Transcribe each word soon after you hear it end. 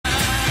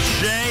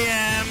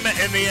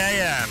in the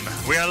AM.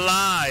 We are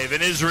live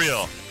in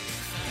Israel.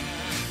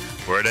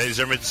 We're at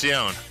Ezer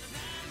Mitzion.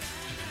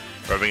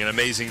 We're having an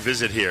amazing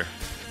visit here.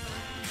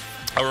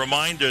 A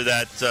reminder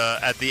that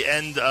at the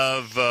end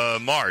of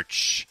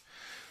March,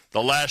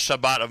 the last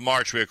Shabbat of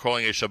March, we are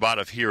calling a Shabbat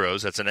of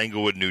Heroes. That's in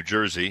Englewood, New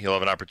Jersey. You'll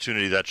have an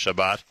opportunity that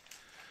Shabbat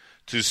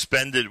to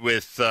spend it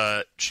with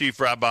Chief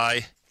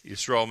Rabbi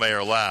Yisrael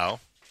Meir Lau,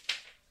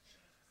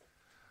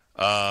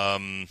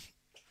 Chazan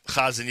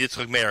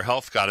Yitzchak Meir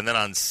Helfgott, and then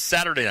on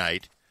Saturday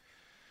night,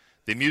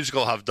 the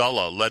musical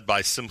Havdalah, led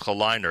by Simcha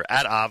Leiner,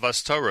 at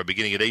Avas Torah,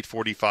 beginning at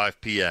 8:45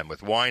 p.m.,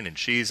 with wine and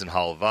cheese and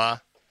halva.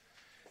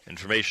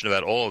 Information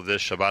about all of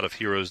this,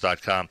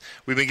 ShabbatofHeroes.com.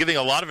 We've been giving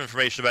a lot of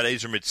information about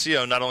Ezer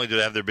Mitzion. Not only do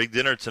they have their big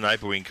dinner tonight,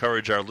 but we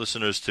encourage our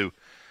listeners to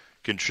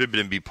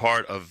contribute and be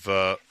part of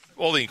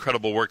all the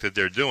incredible work that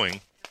they're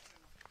doing.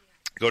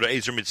 Go to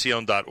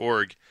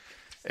EzerMitzion.org,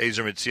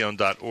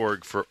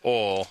 EzerMitzion.org for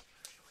all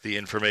the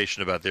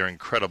information about their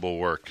incredible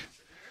work.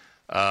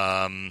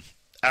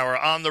 Our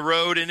On the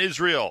Road in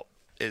Israel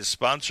is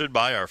sponsored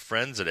by our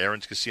friends at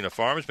Aaron's Casino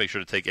Farms. Make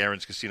sure to take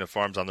Aaron's Casino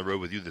Farms on the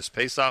road with you this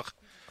Pesach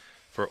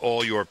for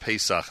all your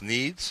Pesach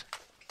needs.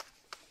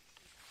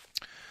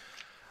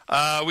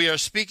 We are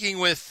speaking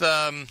with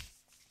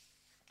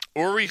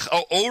Ori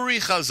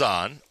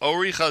Chazan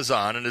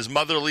and his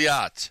mother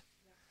Liat.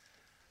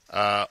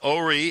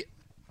 Ori,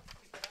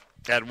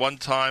 at one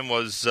time,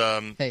 was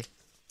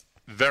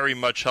very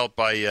much helped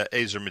by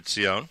Ezer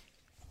Mitzion.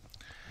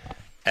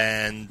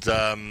 And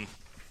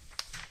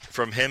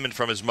from him and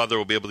from his mother,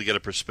 we'll be able to get a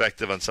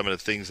perspective on some of the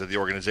things that the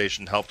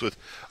organization helped with.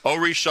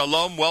 Ori,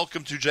 shalom.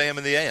 Welcome to JM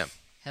in the AM.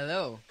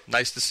 Hello.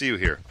 Nice to see you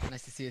here.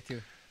 Nice to see you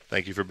too.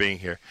 Thank you for being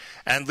here.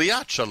 And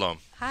Liat, shalom.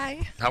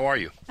 Hi. How are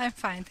you? I'm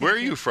fine. Where are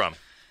you from?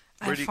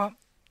 Where do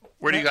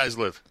you guys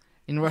live?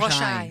 In Rosh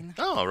Hashanah.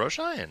 Oh, Rosh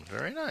Hashanah.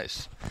 Very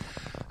nice.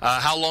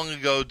 How long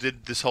ago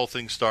did this whole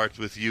thing start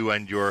with you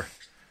and your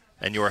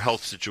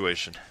health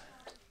situation?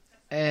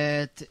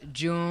 At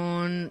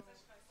June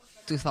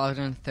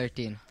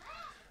 2013.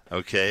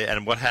 Okay,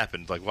 and what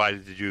happened? Like, why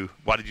did you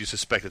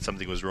suspect that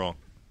something was wrong?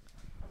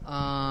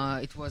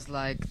 It was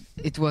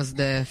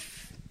the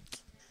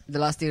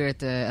last year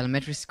at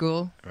elementary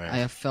school. Right.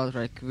 I felt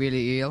like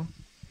really ill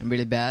and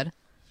really bad.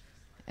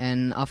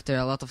 And after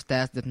a lot of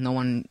tests that no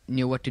one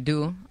knew what to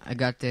do, I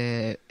got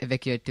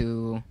evacuated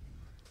to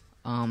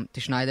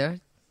Schneider,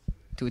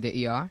 to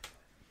the ER.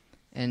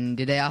 And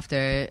the day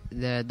after,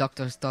 the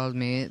doctors told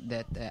me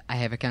that I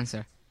have a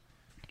cancer.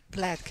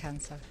 Blood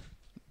cancer,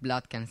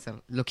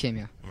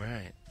 leukemia.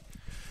 Right.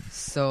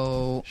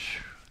 So,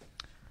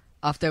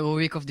 after a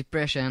week of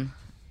depression,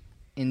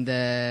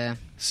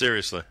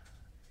 Seriously?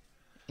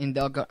 In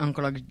the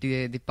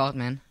oncology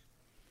department,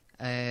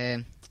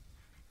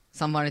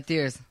 some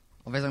volunteers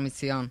of Ezer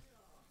Mitzion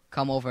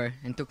come over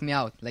and took me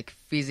out, like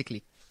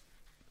physically.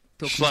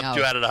 Schlepped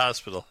you out of the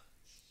hospital?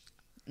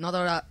 Not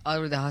out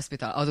of the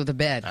hospital, out of the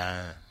bed.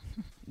 Ah.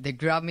 They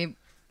grabbed me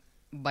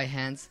by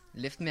hands,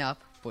 lift me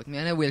up, put me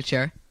in a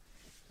wheelchair,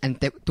 and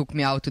took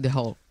me out to the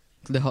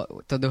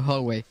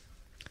hallway.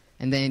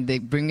 And then they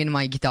bring in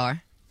my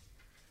guitar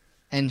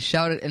and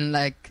shouted and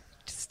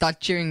start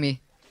cheering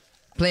me,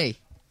 play,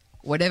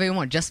 whatever you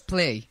want, just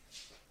play.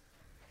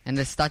 And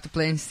I start to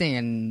play and sing,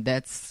 and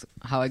that's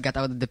how I got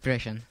out of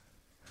depression.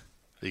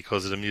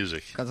 Because of the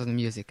music? Because of the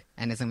music,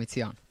 and Ezer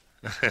Mitzion.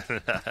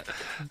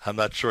 I'm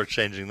not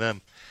shortchanging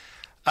them.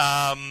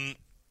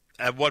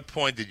 At what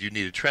point did you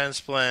need a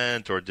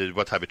transplant, or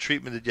what type of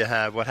treatment did you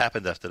have? What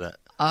happened after that?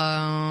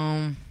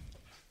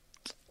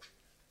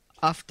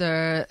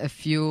 After a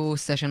few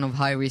sessions of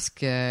high-risk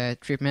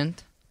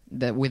treatment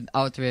that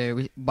without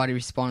body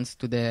response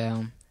to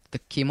the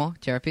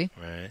chemotherapy,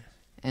 right,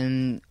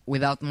 and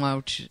without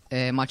much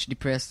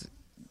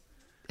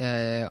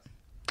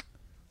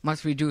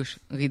reduce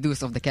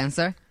of the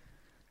cancer,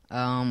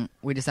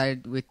 we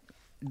decided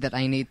that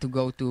I need to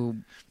go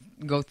through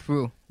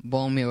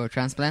bone marrow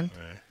transplant.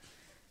 right.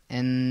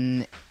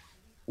 And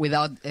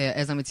without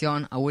Ezer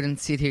Mitzion, I wouldn't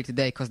sit here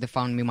today because they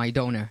found me my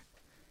donor.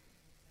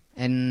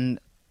 And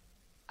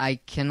I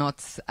can't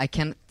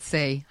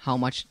say how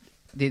much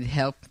did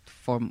help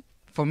for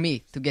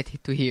me to get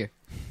to here.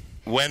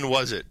 When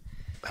was it?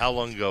 How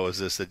long ago was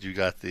this that you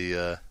got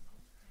the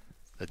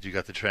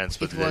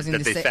transplant? It was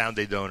that they found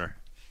a donor.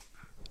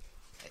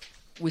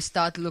 We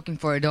started looking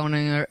for a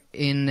donor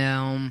in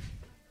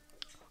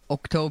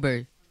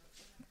October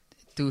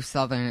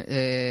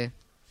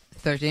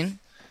 2013.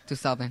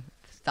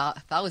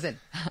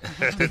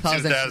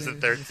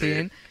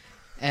 2013.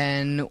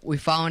 And we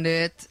found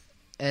it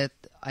at,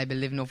 I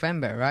believe,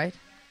 November, right?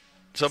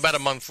 So about a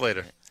month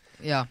later.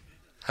 Yeah.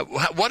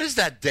 What is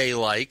that day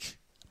like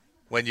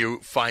when you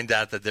find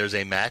out that there's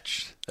a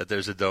match, that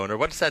there's a donor?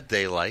 What is that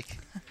day like?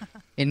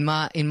 In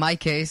my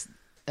case,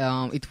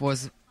 it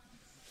was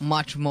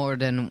much more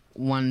than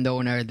one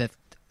donor that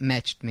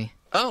matched me.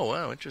 Oh,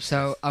 wow, interesting.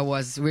 So I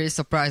was really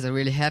surprised and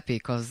really happy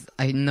because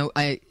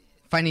I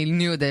finally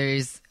knew there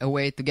is a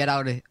way to get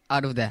out of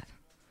that.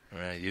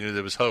 Right, you knew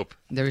there was hope.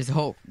 There is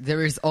hope.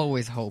 There is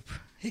always hope.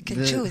 He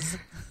can choose.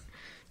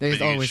 There But is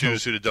you can always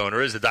choose hope. who the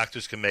donor is. The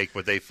doctors can make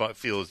what they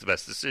feel is the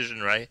best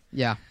decision, right?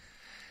 Yeah.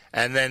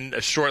 And then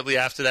shortly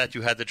after that,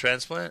 you had the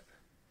transplant?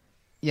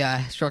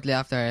 Yeah, shortly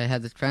after I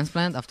had the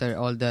transplant, after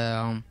all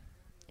the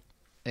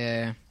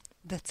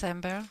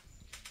December.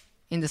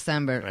 in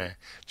December, Right.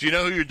 Do you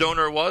know who your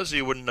donor was, or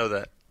you wouldn't know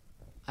that?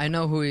 I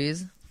know who he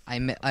is.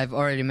 I've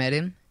already met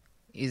him.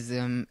 He's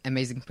an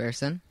amazing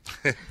person.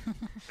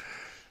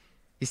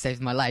 He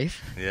saved my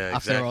life. Yeah,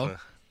 After exactly. all.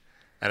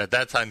 And at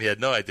that time, he had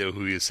no idea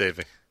who he was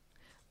saving.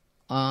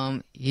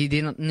 He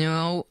didn't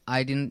know.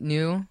 I didn't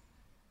knew.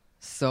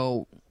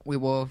 So we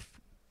both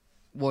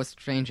were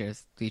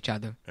strangers to each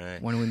other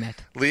Right. when we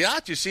met.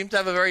 Liat, you seem to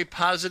have a very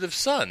positive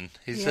son.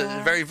 He's a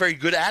Yeah. very, very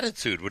good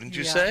attitude, wouldn't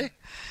you Yeah. say?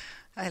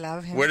 I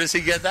love him. Where does he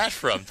get that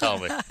from? Tell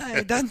me.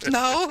 I don't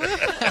know.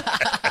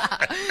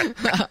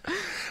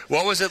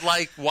 What was it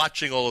like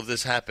watching all of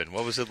this happen?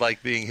 What was it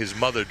like being his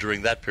mother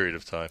during that period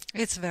of time?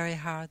 It's very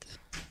hard.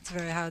 It's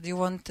very hard. You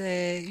want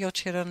your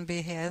children to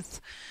be healthy,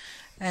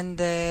 and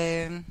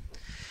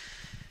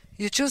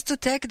you choose to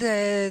take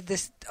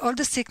all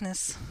the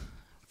sickness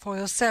for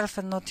yourself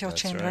and not your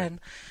That's children.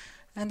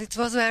 And it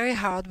was very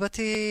hard, but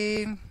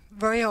he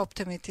very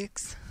optimistic.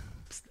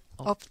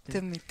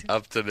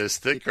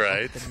 Optimistic,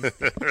 right?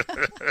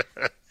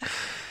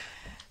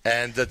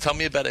 And tell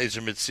me about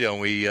Ezer Mitzion.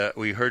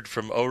 We heard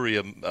from Ori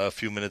a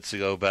few minutes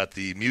ago about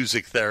the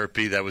music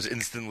therapy that was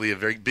instantly a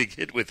very big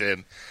hit with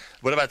him.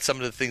 What about some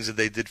of the things that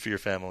they did for your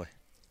family?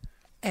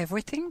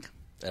 Everything.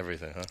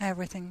 Everything, huh?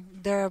 Everything.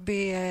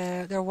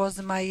 There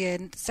was my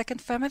second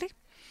family.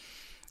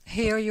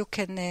 Here you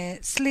can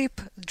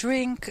sleep,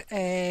 drink,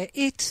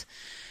 eat.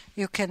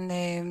 You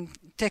can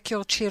take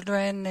your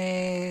children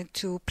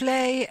to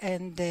play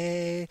and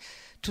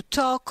to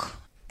talk.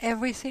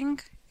 Everything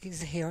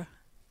is here.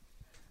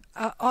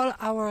 All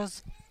our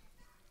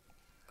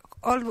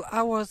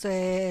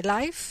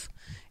life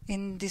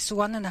in this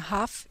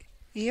 1.5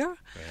 year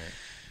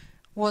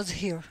was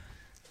here.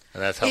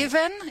 And that's how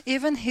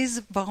Even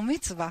his bar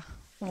mitzvah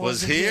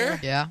Was here?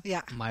 Yeah.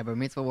 Yeah. My bar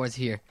mitzvah was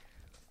here.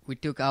 We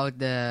took out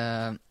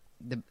the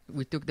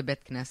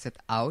Bet Knesset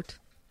out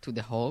to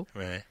the hall,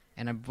 Right.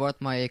 and I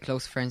brought my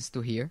close friends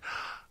to here,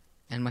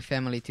 and my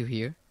family to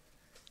here,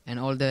 and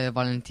all the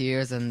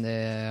volunteers and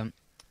the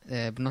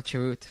Bnot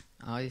Shirut.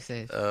 How do you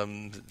say it?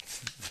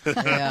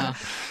 Yeah.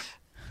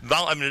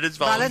 I mean, it is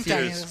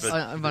volunteers, Volunteers.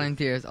 but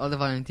Volunteers, all the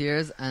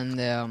volunteers, and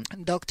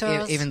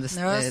Doctors, even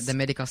nurse. the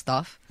medical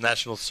staff.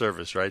 national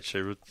service, right?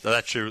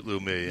 That's Shirut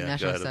Leumi. Yeah,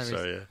 National go ahead. I'm service.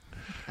 sorry.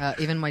 Yeah.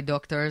 Even my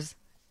doctors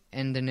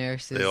and the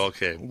nurses They all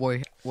came.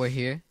 were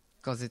here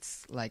because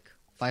it's like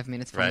 5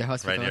 minutes from Right, the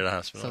hospital, right near the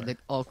hospital, so right. they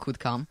all could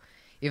come.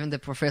 Even the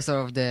professor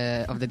of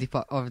the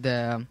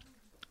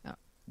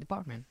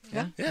department.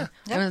 Yeah. Yeah.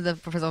 Yeah. Even the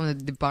professor of the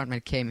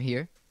department came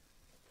here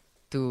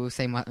to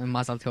say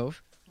Mazal Tov.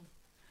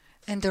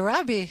 And the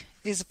rabbi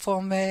is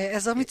from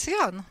Ezer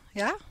Mitzion,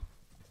 yeah?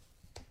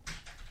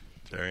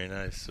 Very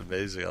nice.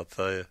 Amazing, I'll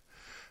tell you.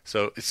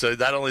 So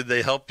not only did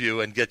they help you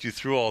and get you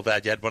through all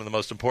that, you had one of the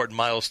most important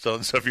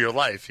milestones of your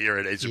life here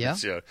at Ezer Yeah.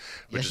 Mitzion,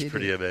 which Yes, is you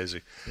pretty did.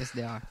 amazing. Yes,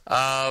 they are.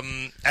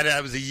 And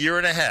it was a year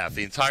and a half.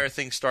 The entire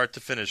thing, start to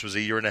finish, was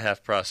a year and a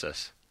half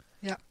process.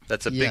 Yeah.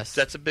 That's a Yes.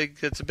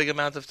 big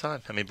amount of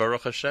time. I mean,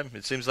 Baruch Hashem.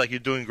 It seems like you're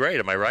doing great.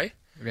 Am I right?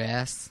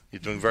 Yes. You're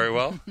doing very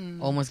well.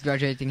 Almost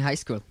graduating high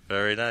school.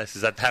 Very nice.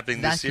 Is that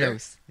happening That this year?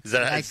 close. Is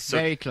that Like so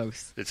very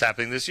close. It's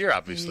happening this year,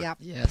 obviously. Yeah.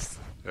 Yes.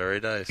 Very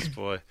nice,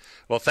 boy.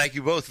 Well, thank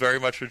you both very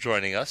much for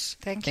joining us.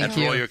 Thank Thank And for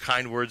you. all your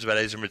kind words about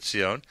Ezer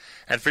Mitzion.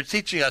 And for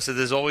teaching us that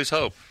there's always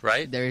hope,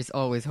 right? There is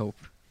always hope.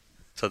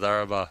 Tadar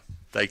Rabah.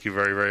 Thank you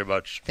very, very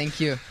much. Thank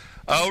you.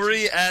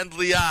 Ori and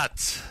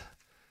Liat.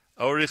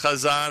 Ori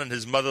Chazan and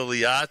his mother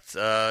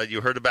Liat.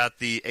 You heard about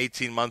the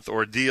 18-month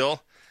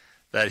ordeal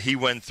that he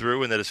went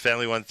through and that his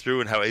family went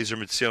through and how Ezer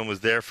Mitzion was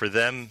there for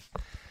them.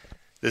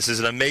 This is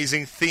an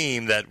amazing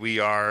theme that we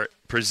are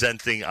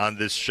presenting on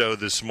this show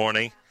this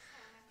morning.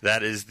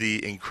 That is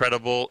the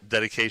incredible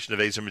dedication of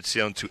Ezer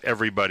Mitzion to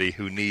everybody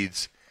who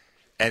needs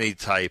any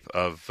type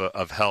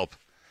of help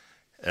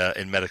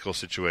in medical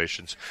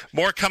situations.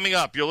 More coming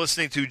up. You're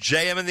listening to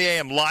JM in the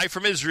AM, live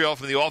from Israel,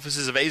 from the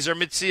offices of Ezer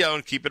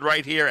Mitzion. Keep it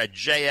right here at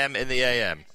JM in the AM.